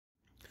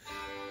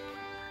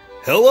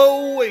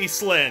Hello,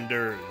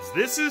 Wastelanders!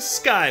 This is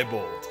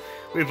Skybolt.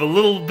 We have a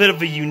little bit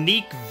of a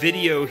unique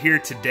video here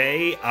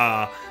today.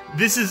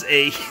 This is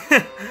a...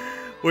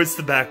 What's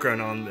the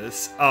background on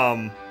this?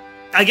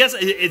 I guess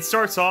it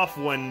starts off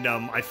when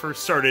I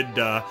first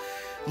started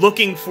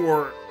looking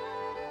for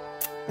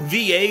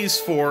VAs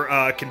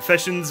for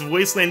Confessions of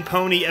Wasteland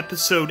Pony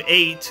Episode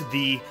 8,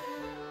 The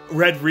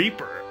Red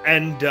Reaper.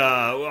 And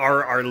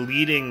our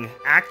leading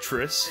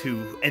actress,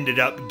 who ended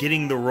up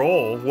getting the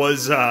role,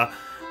 was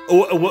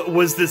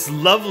this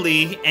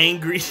lovely,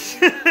 angry,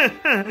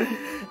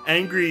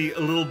 angry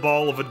little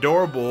ball of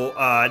adorable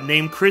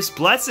named Kriz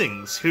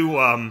Blessings, who,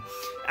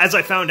 as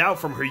I found out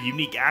from her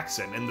unique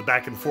accent and the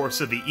back and forth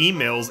of the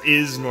emails,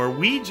 is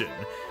Norwegian,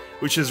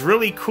 which is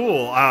really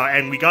cool.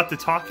 And we got to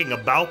talking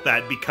about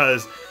that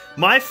because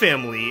my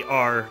family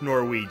are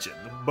Norwegian.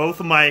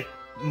 Both of my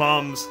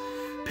mom's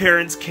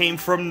parents came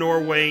from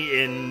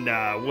Norway in,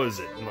 what was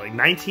it, like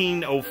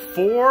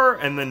 1904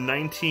 and then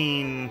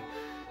 1915?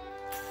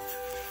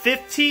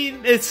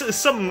 It's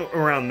something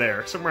around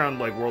there, something around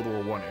like World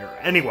War I era.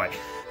 Anyway,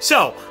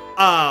 so,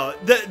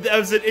 that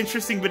was an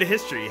interesting bit of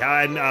history,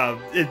 and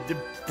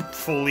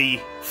fully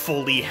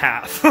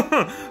half,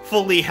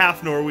 fully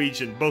half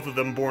Norwegian, both of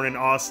them born in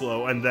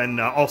Oslo, and then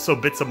also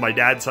bits of my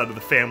dad's side of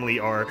the family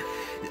are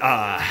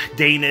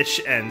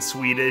Danish and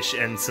Swedish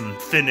and some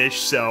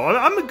Finnish, so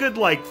I'm a good,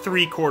 like,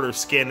 three-quarter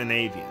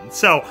Scandinavian.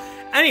 So,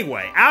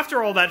 anyway,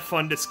 after all that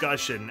fun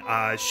discussion,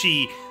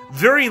 she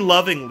very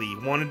lovingly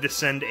wanted to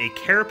send a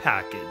care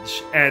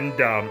package, and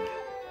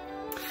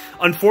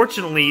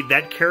unfortunately,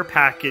 that care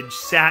package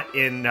sat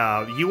in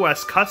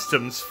U.S.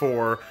 Customs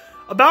for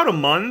about a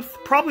month,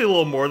 probably a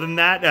little more than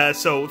that,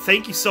 so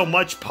thank you so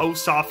much,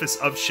 Post Office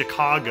of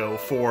Chicago,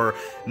 for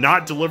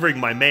not delivering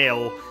my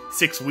mail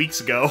 6 weeks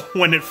ago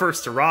when it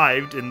first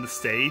arrived in the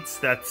States.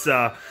 That's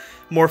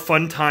more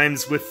fun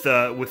times with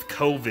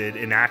COVID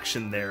in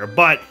action there,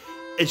 but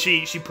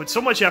she put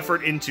so much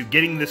effort into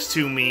getting this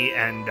to me,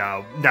 and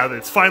now that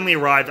it's finally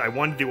arrived, I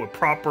wanted to do a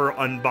proper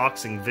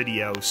unboxing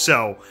video,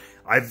 so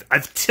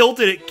I've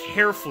tilted it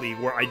carefully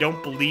where I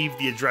don't believe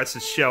the address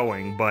is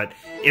showing, but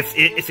if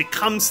it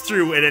comes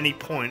through at any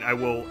point, I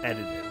will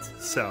edit it.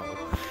 So,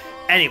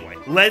 anyway,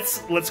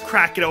 let's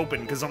crack it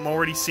open, because I'm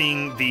already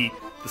seeing the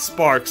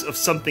sparks of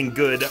something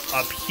good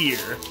up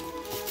here.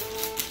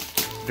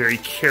 Very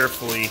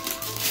carefully.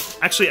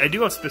 Actually, I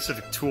do have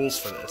specific tools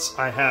for this.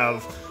 I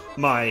have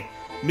my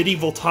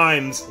Medieval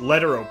Times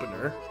letter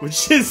opener,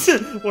 which is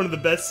one of the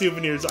best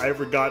souvenirs I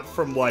ever got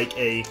from, like,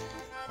 a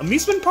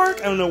amusement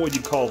park? I don't know what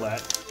you'd call that.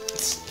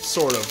 It's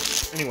sort of.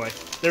 Anyway,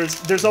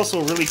 there's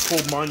also a really cool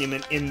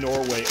monument in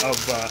Norway of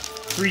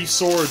 3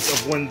 swords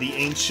of when the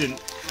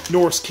ancient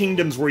Norse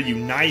kingdoms were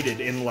united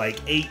in like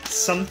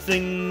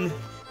 8-something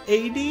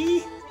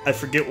AD? I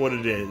forget what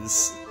it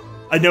is.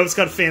 I know it's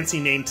got a fancy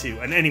name too.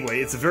 And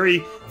anyway, it's a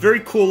very, very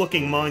cool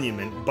looking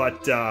monument,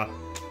 but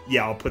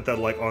yeah, I'll put that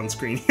like on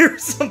screen here or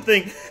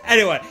something.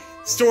 Anyway,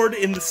 stored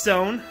in the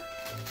stone.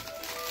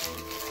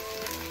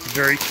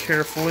 Very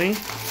carefully.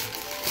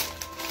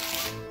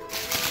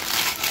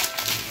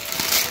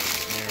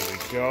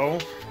 Go.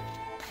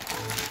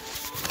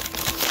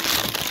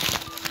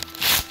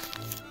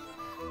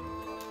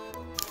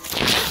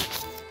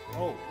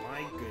 Oh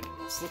my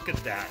goodness, look at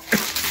that.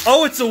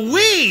 Oh, it's a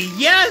Wii!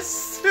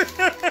 Yes!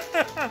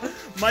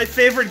 My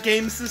favorite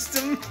game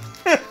system.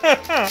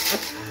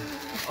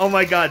 Oh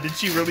my god, did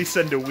she really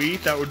send a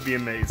Wii? That would be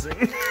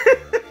amazing.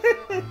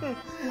 I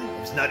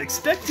was not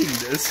expecting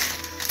this.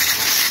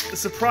 A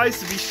surprise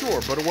to be sure,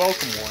 but a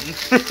welcome one.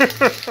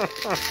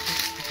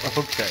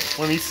 Okay,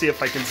 let me see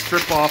if I can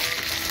strip off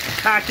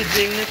the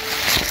packaging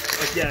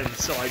again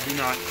so I do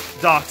not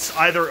dox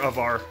either of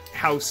our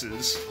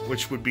houses,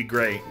 which would be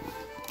great.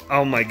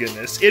 Oh my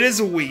goodness, it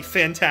is a Wii,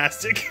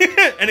 fantastic.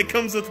 And it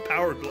comes with a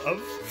power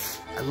glove.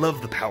 I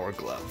love the power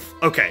glove.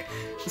 Okay,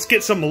 let's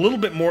get something a little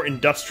bit more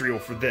industrial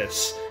for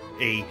this.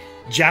 A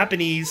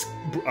Japanese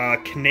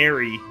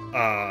canary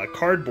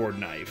cardboard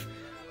knife,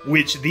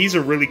 which these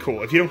are really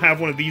cool. If you don't have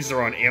one of these,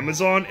 they're on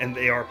Amazon, and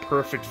they are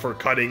perfect for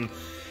cutting,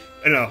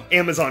 you know,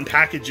 Amazon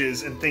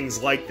packages and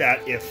things like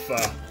that if,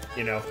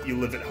 you know, you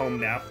live at home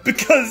now.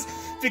 Because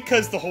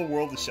the whole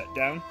world is shut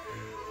down.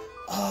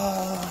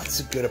 It's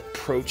a good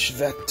approach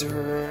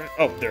vector.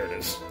 Oh, there it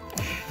is.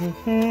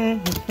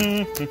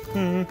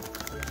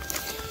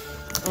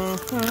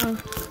 Okay,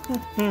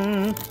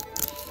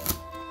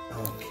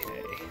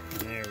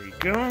 there we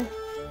go.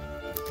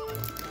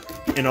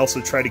 And also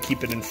try to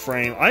keep it in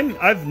frame.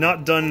 I've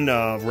not done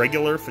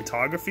regular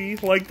photography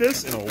like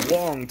this in a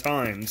long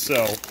time,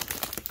 so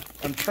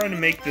I'm trying to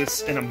make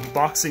this an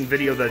unboxing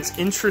video that's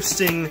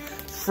interesting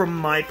from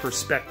my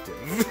perspective.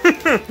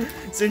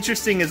 It's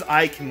interesting as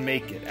I can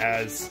make it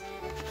as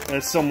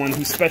someone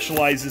who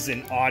specializes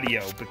in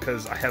audio,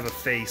 because I have a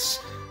face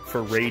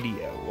for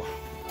radio.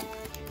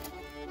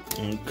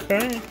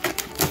 Okay.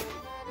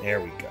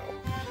 There we go.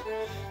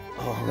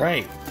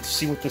 Alright, let's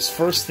see what this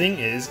first thing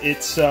is.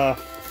 It's, oh,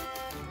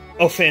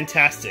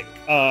 fantastic.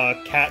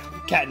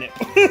 Catnip.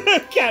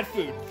 Cat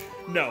food.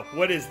 No,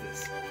 what is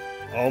this?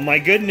 Oh my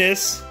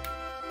goodness.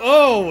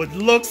 Oh, it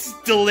looks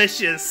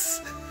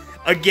delicious.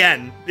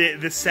 Again,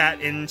 this sat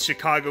in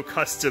Chicago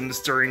Customs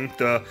during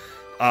the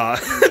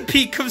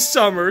peak of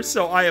summer,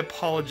 so I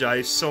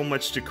apologize so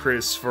much to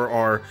Kriz for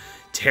our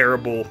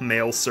terrible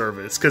mail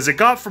service, because it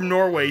got from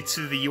Norway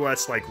to the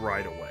US like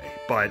right away.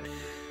 But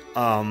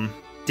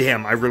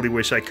damn, I really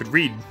wish I could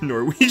read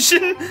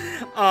Norwegian.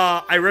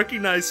 I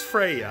recognize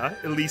Freya,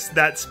 at least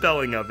that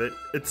spelling of it.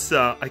 It's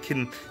I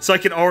can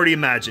already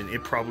imagine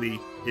it probably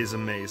is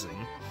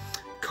amazing.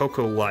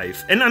 Cocoa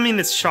Life, and I mean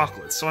it's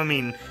chocolate, so I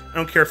mean I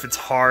don't care if it's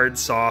hard,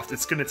 soft,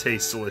 it's gonna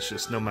taste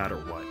delicious no matter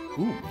what.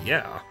 Ooh,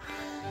 yeah.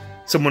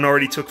 Someone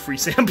already took free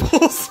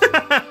samples.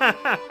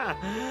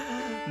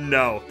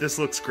 No, this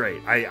looks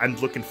great. I'm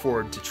looking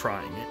forward to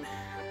trying it.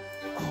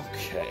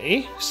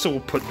 Okay, so we'll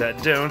put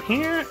that down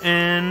here,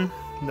 and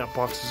that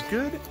box is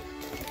good.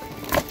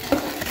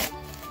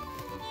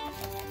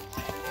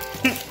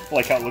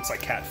 Like how it looks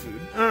like cat food.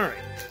 Alright,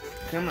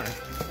 come on,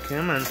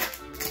 come on.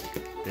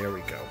 There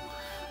we go.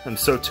 I'm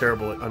so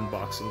terrible at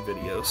unboxing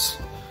videos.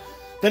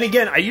 Then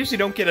again, I usually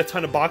don't get a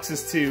ton of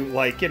boxes to,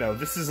 like, you know,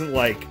 this isn't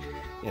like,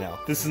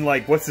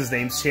 what's his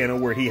name's channel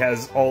where he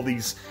has all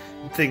these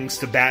things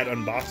to bat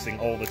unboxing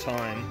all the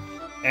time.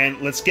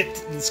 And let's get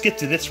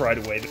to this right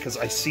away, because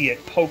I see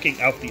it poking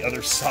out the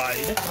other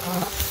side.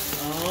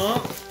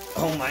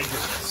 Oh my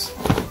goodness.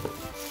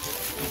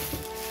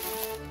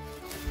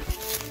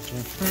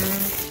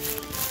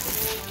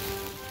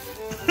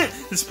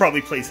 This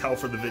probably plays hell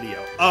for the video.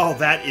 Oh,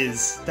 that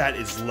is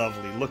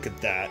lovely. Look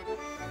at that.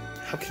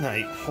 How can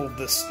I hold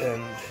this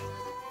end?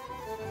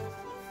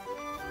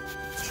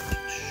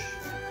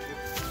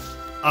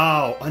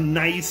 Oh, a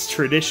nice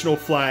traditional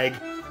flag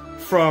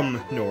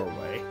from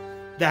Norway.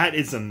 That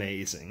is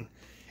amazing.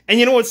 And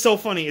you know what's so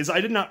funny is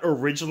I did not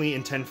originally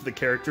intend for the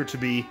character to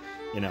be,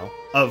 you know,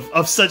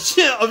 of such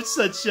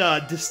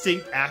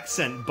distinct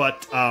accent,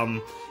 but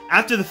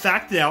after the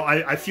fact now,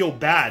 I feel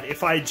bad.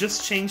 If I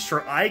just changed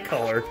her eye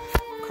color,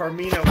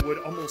 Carmina would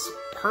almost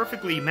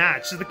perfectly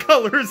match the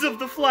colors of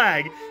the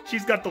flag.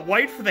 She's got the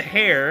white for the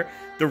hair,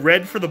 the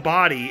red for the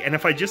body, and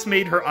if I just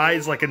made her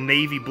eyes like a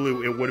navy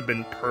blue, it would have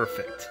been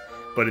perfect.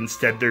 But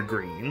instead they're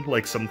green,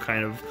 like some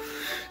kind of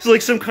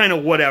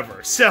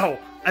whatever. So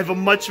I have a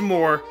much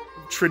more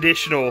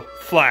traditional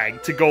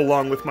flag to go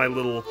along with my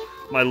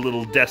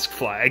little desk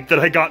flag that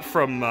I got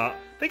from I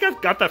think I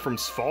got that from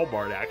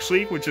Svalbard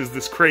actually, which is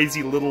this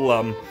crazy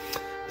little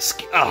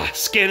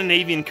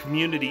Scandinavian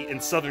community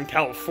in Southern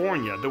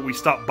California that we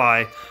stopped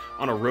by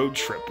on a road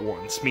trip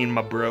once, me and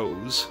my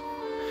bros.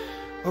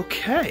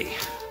 Okay.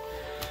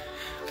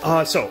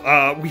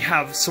 So we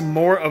have some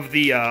more of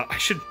the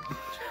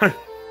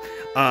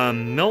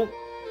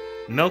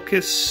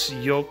Melkus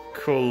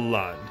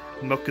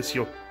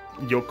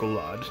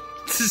Yokolad.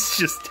 This is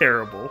just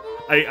terrible.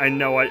 I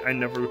know I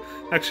never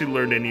actually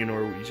learned any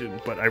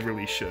Norwegian, but I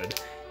really should.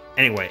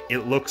 Anyway,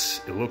 it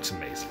looks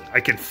amazing. I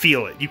can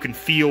feel it. You can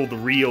feel the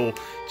real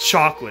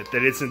chocolate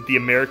that isn't the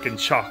American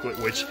chocolate,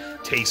 which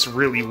tastes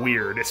really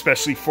weird,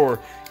 especially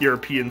for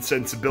European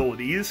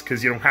sensibilities,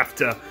 because you don't have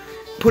to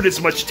put as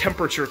much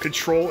temperature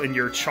control in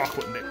your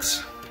chocolate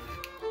mix.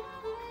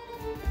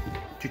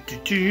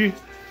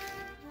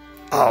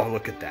 Oh,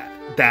 look at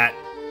that.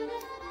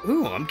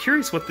 Ooh, I'm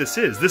curious what this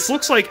is. This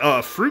looks like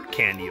a fruit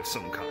candy of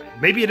some kind.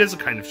 Maybe it is a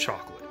kind of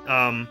chocolate.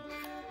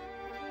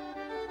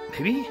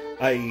 Maybe?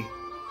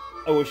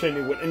 I wish I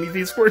knew what any of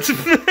these words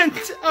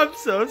meant. I'm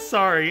so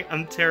sorry.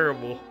 I'm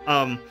terrible.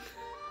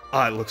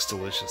 It looks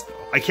delicious, though.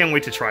 I can't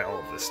wait to try all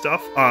of this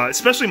stuff.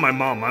 Especially my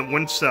mom.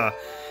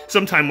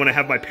 Sometime when I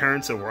have my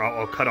parents over,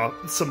 I'll cut off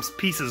some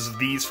pieces of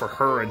these for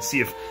her and see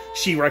if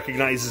she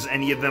recognizes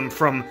any of them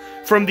from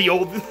the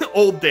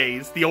old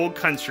days, the old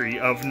country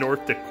of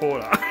North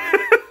Dakota.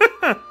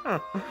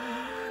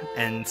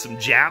 And some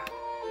Jap.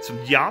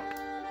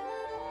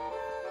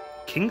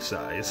 King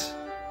size?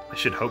 I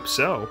should hope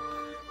so.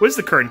 What is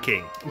the current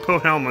king?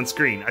 Put him on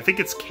screen. I think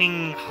it's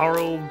King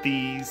Harald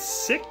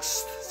VI?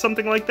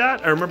 Something like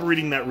that? I remember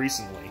reading that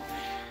recently.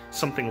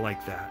 Something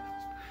like that.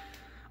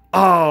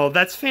 Oh,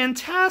 that's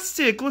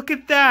fantastic! Look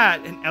at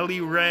that! And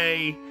Ellie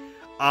Ray.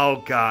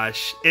 Oh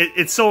gosh.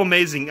 It's so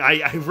amazing.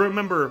 I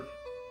remember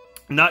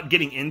not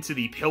getting into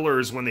the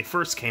Pillars when they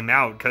first came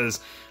out,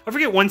 because I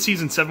forget when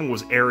Season 7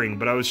 was airing,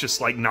 but I was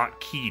just like not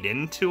keyed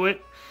into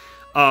it.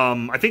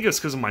 I think it was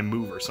because of my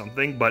move or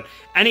something, but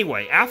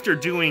anyway, after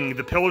doing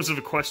the Pillars of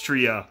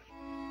Equestria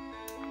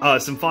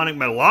Symphonic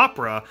Metal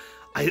Opera,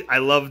 I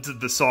loved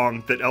the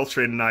song that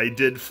Eltrain and I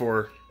did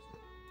for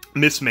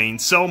Miss Main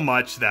so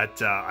much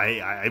that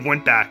I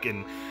went back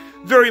and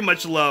very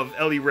much love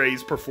Ellie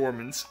Ray's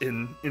performance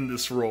in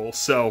this role,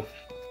 so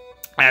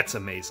that's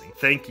amazing.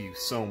 Thank you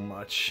so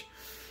much.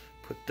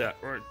 Put that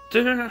right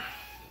there.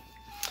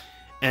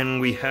 And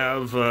we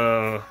have,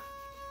 what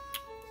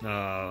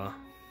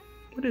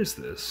is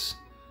this?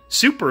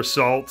 Super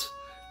Salt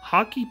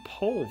Hockey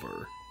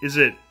Pulver. Is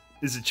it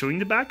chewing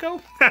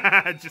tobacco?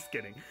 Just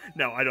kidding.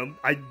 No,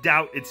 I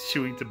doubt it's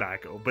chewing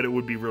tobacco, but it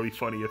would be really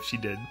funny if she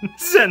did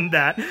send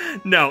that.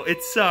 No,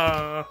 it's,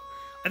 I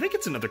think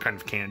it's another kind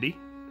of candy.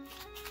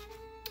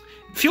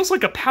 feels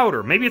like a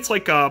powder. Maybe it's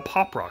like a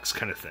Pop Rocks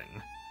kind of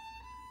thing.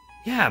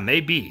 Yeah,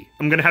 maybe.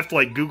 I'm gonna have to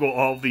like Google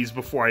all of these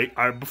before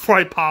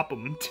I pop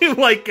them to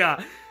like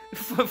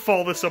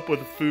follow this up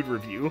with a food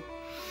review.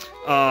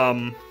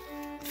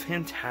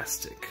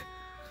 Fantastic.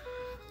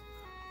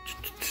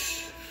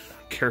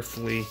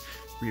 Carefully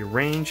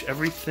rearrange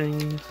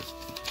everything.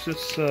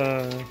 Just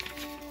nope,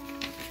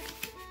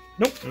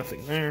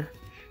 nothing there.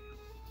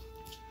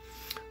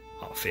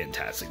 Oh,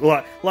 fantastic.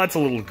 Lots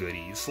of little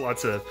goodies.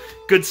 Lots of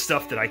good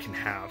stuff that I can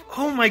have.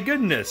 Oh my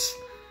goodness.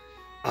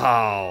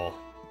 Oh,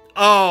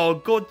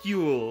 Gott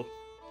Yule.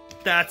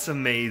 That's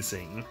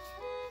amazing.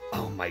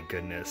 Oh my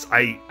goodness.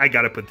 I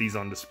gotta put these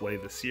on display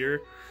this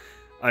year.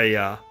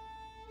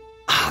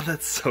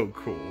 That's so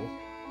cool.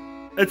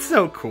 It's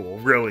so cool,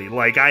 really.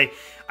 Like, I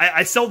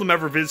seldom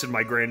ever visit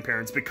my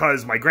grandparents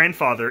because my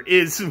grandfather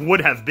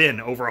would have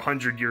been over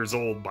 100 years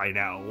old by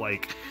now.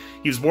 Like,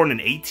 he was born in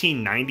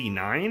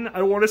 1899,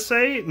 I want to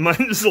say.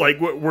 It's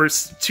like, we're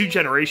two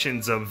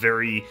generations of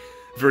very,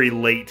 very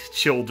late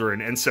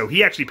children. And so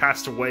he actually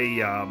passed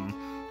away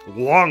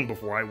long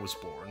before I was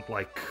born.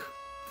 Like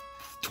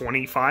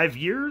 25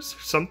 years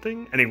or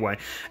something. Anyway,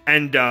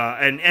 and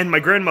my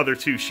grandmother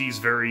too, she's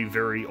very,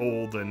 very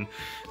old and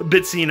a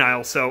bit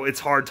senile, so it's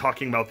hard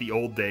talking about the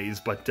old days,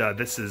 but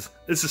this is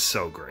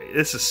so great.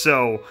 This is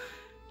so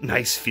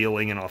nice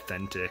feeling and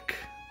authentic.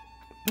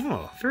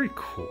 Oh, very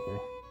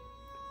cool.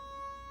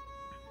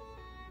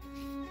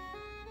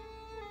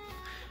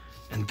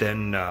 And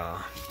then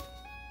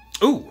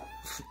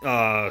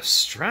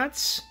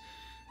Strats.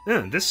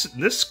 Yeah,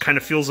 this kind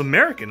of feels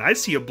American. I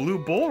see a blue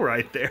bowl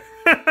right there.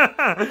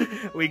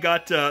 We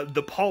got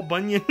the Paul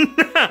Bunyan,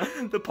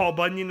 the Paul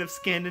Bunyan of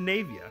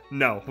Scandinavia.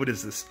 No, what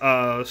is this?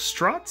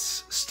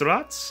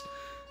 Strats?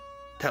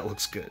 That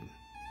looks good.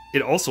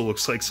 It also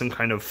looks like some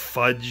kind of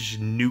fudge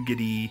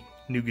nougaty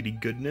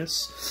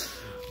goodness.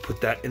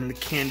 Put that in the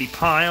candy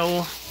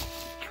pile.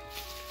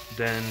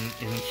 Then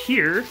in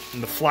here,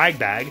 in the flag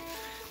bag,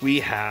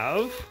 we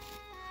have...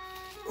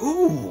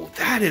 Ooh,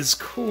 that is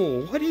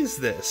cool. What is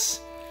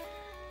this?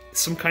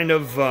 Some kind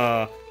of,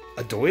 a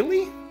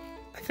doily,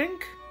 I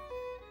think?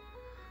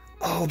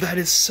 Oh, that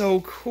is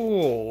so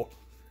cool.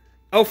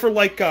 Oh, for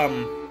like,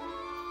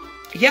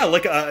 yeah,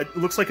 like it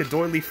looks like a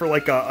doily for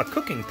like a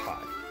cooking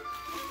pot.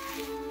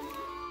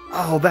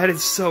 Oh, that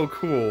is so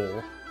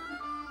cool.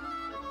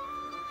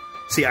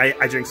 See,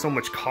 I drink so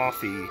much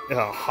coffee,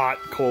 hot,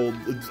 cold,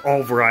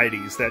 all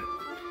varieties, that...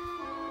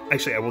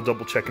 Actually, I will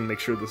double check and make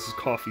sure this is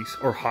coffee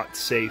or hot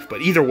safe,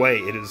 but either way,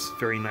 it is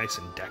very nice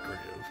and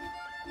decorative.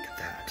 Look at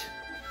that.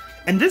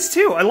 And this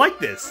too, I like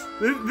this.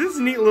 This is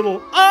a neat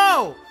little...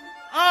 Oh!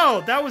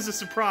 Oh, that was a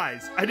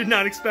surprise. I did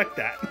not expect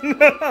that.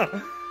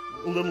 A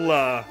little,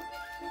 how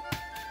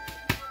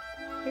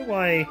do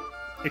I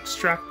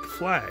extract the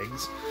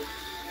flags?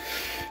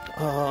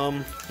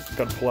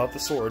 Gotta pull out the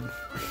sword.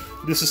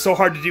 This is so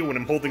hard to do when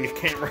I'm holding a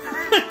camera.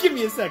 Give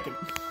me a second.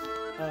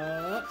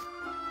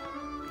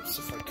 Let's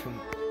see if I can...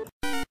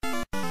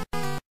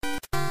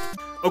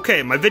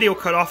 Okay, my video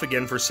cut off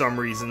again for some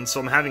reason,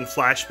 so I'm having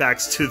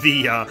flashbacks to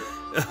the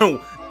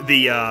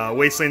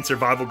Wasteland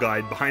Survival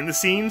Guide behind the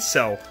scenes,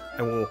 so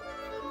I will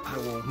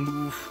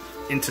move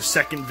into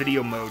second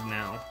video mode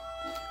now.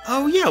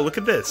 Oh yeah, look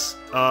at this.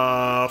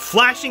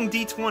 Flashing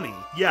D20.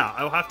 Yeah,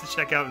 I'll have to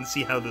check out and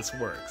see how this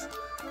works.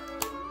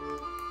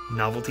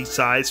 Novelty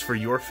size for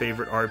your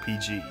favorite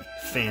RPG.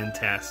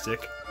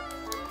 Fantastic.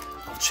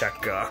 I'll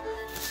check,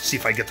 see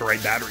if I get the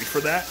right battery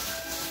for that.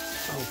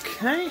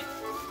 Okay.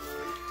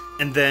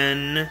 And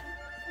then,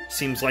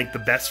 seems like the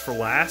best for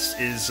last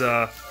is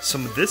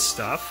some of this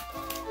stuff.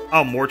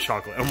 Oh, more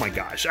chocolate. Oh my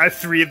gosh, I have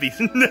 3 of these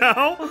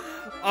now.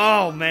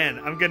 Oh man,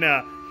 I'm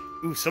gonna...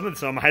 Ooh, some of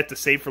them I have to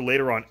save for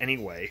later on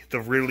anyway.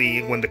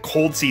 When the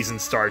cold season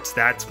starts,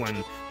 that's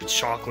when the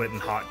chocolate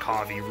and hot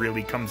coffee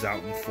really comes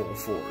out in full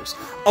force.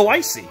 Oh,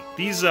 I see.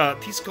 These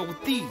go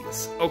with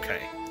these.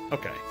 Okay,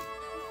 okay.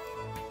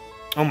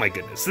 Oh my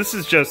goodness, this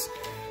is just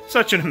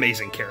such an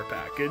amazing care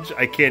package.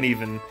 I can't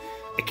even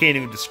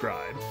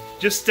describe.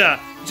 Just to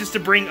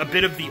bring a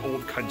bit of the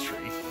old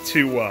country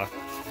to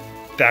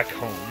back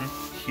home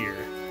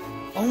here.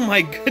 Oh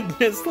my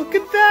goodness, look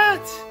at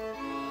that!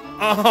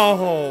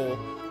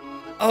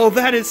 Oh,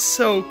 that is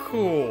so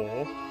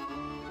cool.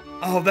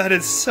 Oh, that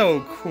is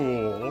so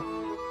cool.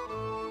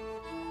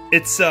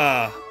 It's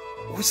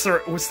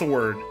what's the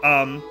word?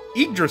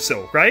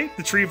 Yggdrasil, right?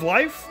 The Tree of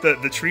Life,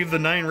 the Tree of the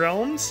Nine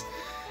Realms.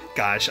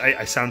 Gosh,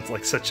 I sound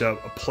like such a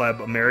pleb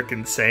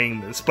American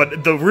saying this,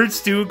 but the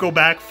roots do go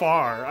back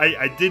far.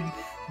 I did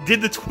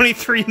the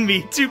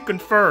 23andMe to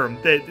confirm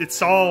that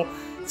it's all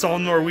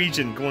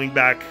Norwegian, going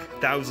back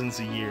thousands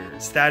of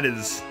years. That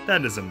is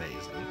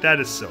amazing. That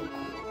is so cool.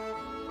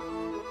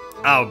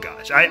 Oh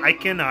gosh, I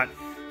cannot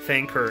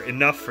thank her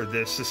enough for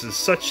this. This is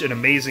such an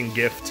amazing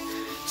gift.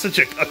 Such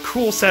a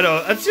cool set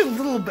of... It's just a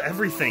little bit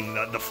everything.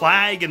 The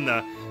flag and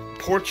the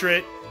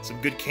portrait. Some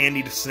good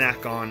candy to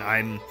snack on.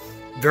 I'm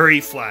very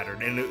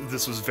flattered, and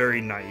this was very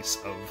nice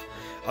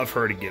of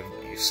her to give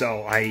me.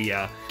 So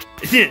I...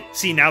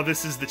 see, now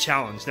this is the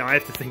challenge. Now I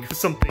have to think of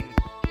something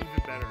even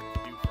better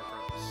to do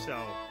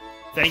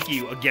thank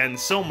you again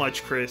so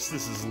much, Chris.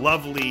 This is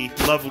lovely,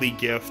 lovely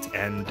gift,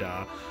 and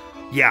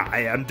yeah,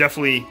 I am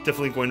definitely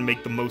going to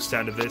make the most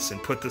out of this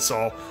and put this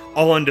all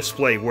on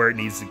display where it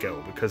needs to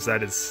go, because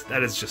that is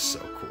just so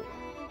cool.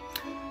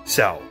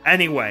 So,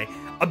 anyway,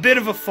 a bit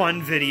of a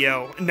fun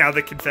video. Now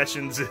the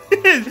confessions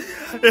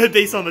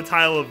based on the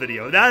title of the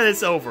video. That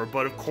is over,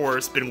 but of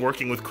course, been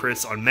working with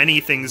Chris on many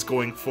things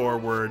going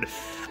forward.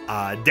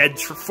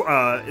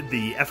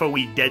 The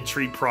FOE Dead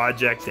Tree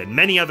project and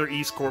many other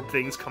East Corp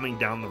things coming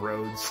down the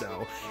road.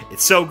 So,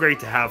 it's so great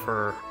to have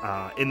her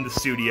in the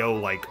studio,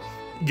 like,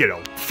 you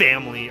know,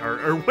 family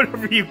or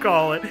whatever you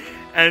call it,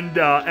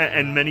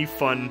 and many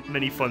fun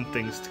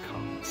things to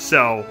come.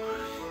 So,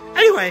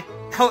 anyway,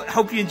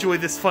 hope you enjoy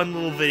this fun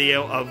little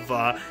video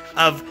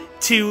of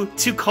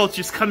two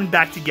cultures coming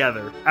back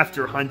together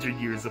after 100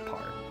 years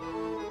apart.